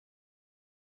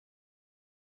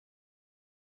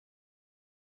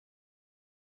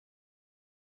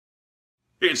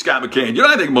It's Scott McCain.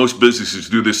 I think most businesses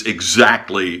do this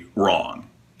exactly wrong.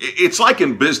 It's like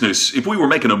in business, if we were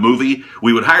making a movie,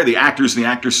 we would hire the actors and the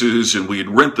actresses, and we'd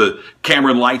rent the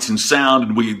camera and lights and sound,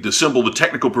 and we'd assemble the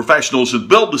technical professionals and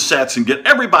build the sets and get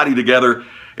everybody together,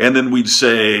 and then we'd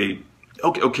say,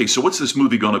 okay, so what's this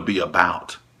movie going to be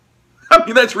about? I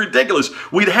mean, that's ridiculous.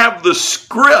 We'd have the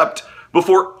script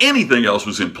before anything else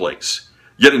was in place.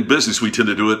 Yet in business, we tend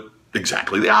to do it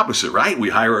exactly the opposite, right? We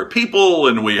hire our people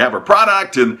and we have our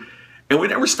product, and we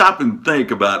never stop and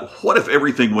think about what if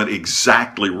everything went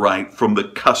exactly right from the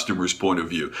customer's point of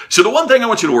view. So the one thing I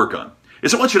want you to work on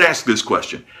is I want you to ask this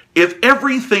question. If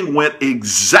everything went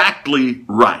exactly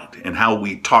right in how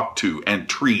we talk to and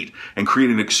treat and create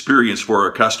an experience for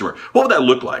our customer, what would that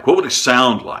look like? What would it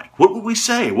sound like? What would we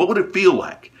say? What would it feel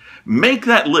like? Make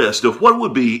that list of what it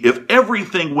would be if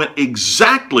everything went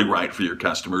exactly right for your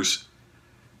customers,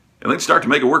 and then start to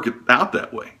make it work out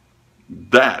that way.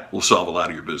 That will solve a lot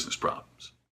of your business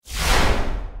problems.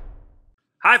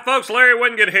 Hi folks, Larry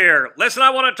Winget here. Listen, I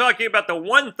want to talk to you about the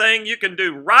one thing you can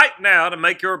do right now to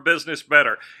make your business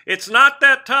better. It's not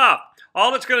that tough.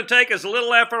 All it's going to take is a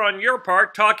little effort on your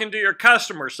part talking to your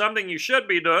customers, something you should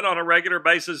be doing on a regular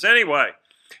basis anyway.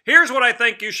 Here's what I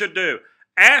think you should do.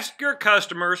 Ask your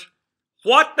customers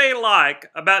what they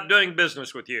like about doing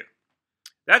business with you.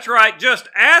 That's right, just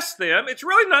ask them. It's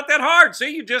really not that hard. See,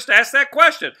 you just ask that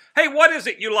question. Hey, what is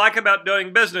it you like about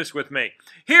doing business with me?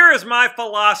 Here is my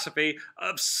philosophy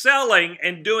of selling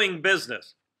and doing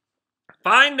business.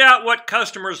 Find out what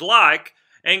customers like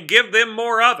and give them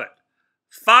more of it.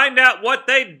 Find out what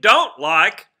they don't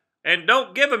like and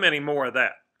don't give them any more of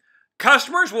that.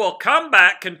 Customers will come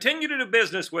back, continue to do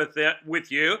business with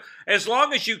you, as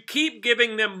long as you keep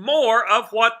giving them more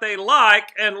of what they like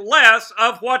and less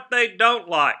of what they don't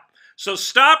like. So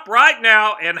stop right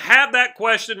now and have that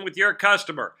question with your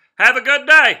customer. Have a good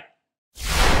day.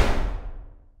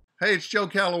 Hey, it's Joe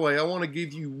Calloway. I want to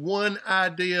give you one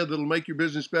idea that'll make your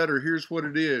business better. Here's what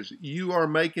it is. You are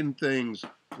making things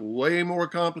way more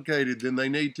complicated than they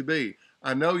need to be.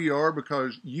 I know you are,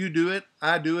 because you do it,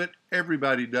 I do it,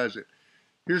 everybody does it.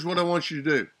 Here's what I want you to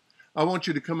do. I want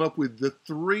you to come up with the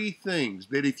 3 things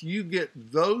that if you get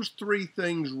those 3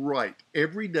 things right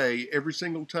every day, every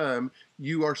single time,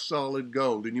 you are solid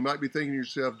gold. And you might be thinking to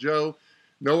yourself, Joe,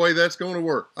 no way that's going to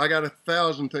work. I got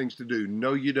 1,000 things to do.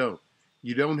 No, you don't.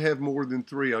 You don't have more than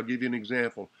 3. I'll give you an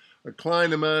example. A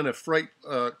client of mine, a freight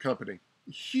company,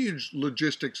 huge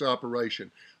logistics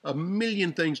operation, 1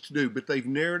 million things to do, but they've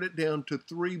narrowed it down to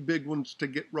 3 big ones to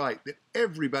get right, that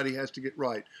everybody has to get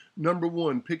right. Number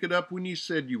 1, pick it up when you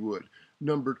said you would.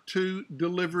 Number 2,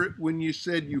 deliver it when you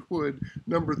said you would.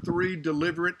 Number 3,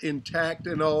 deliver it intact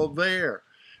and all there.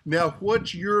 Now,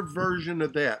 what's your version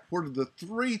of that? What are the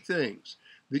 3 things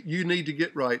that you need to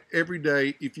get right every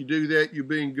day? If you do that, you'll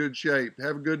be in good shape.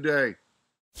 Have a good day.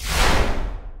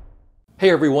 Hey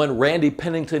everyone, Randy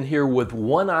Pennington here with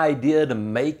one idea to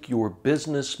make your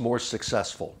business more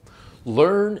successful.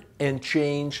 Learn and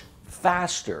change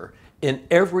faster in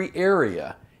every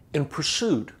area in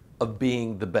pursuit of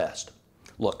being the best.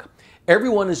 Look,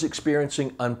 everyone is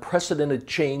experiencing unprecedented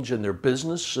change in their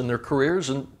business, in their careers,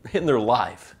 and in their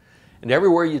life. And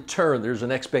everywhere you turn, there's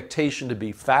an expectation to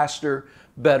be faster,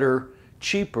 better,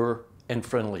 cheaper, and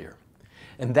friendlier.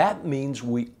 And that means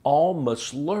we all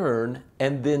must learn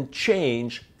and then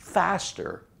change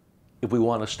faster if we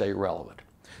want to stay relevant.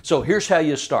 So here's how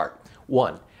you start.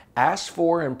 1, ask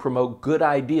for and promote good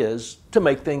ideas to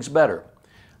make things better.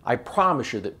 I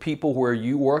promise you that people where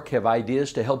you work have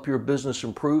ideas to help your business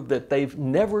improve that they've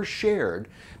never shared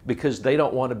because they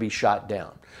don't want to be shot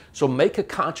down. So make a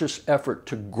conscious effort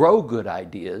to grow good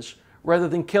ideas rather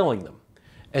than killing them.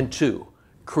 And 2,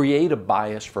 create a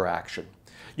bias for action.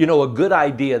 You know, a good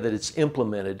idea that it's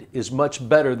implemented is much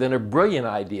better than a brilliant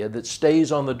idea that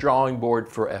stays on the drawing board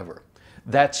forever.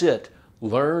 That's it.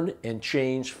 Learn and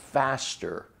change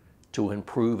faster to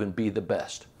improve and be the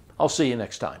best. I'll see you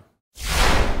next time.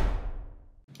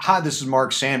 Hi, this is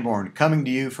Mark Sanborn coming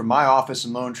to you from my office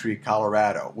in Lone Tree,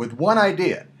 Colorado, with one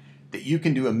idea that you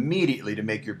can do immediately to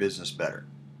make your business better.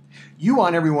 You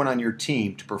want everyone on your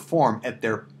team to perform at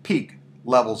their peak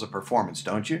levels of performance,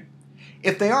 don't you?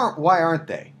 If they aren't, why aren't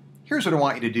they? Here's what I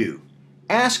want you to do.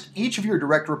 Ask each of your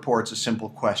direct reports a simple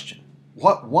question.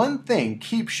 What one thing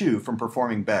keeps you from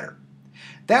performing better?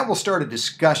 That will start a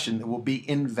discussion that will be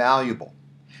invaluable.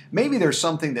 Maybe there's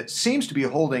something that seems to be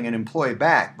holding an employee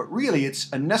back, but really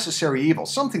it's a necessary evil,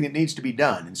 something that needs to be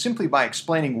done. And simply by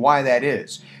explaining why that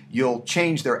is, you'll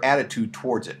change their attitude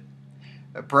towards it.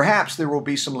 Perhaps there will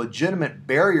be some legitimate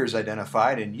barriers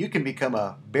identified, and you can become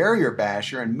a barrier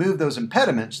basher and move those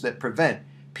impediments that prevent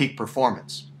peak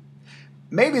performance.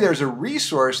 Maybe there's a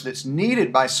resource that's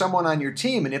needed by someone on your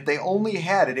team, and if they only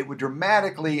had it, it would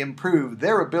dramatically improve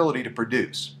their ability to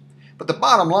produce. But the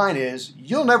bottom line is,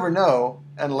 you'll never know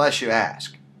unless you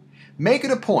ask. Make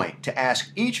it a point to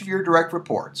ask each of your direct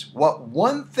reports what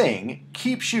one thing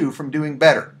keeps you from doing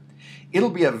better. It'll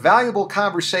be a valuable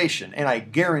conversation, and I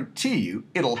guarantee you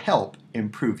it'll help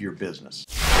improve your business.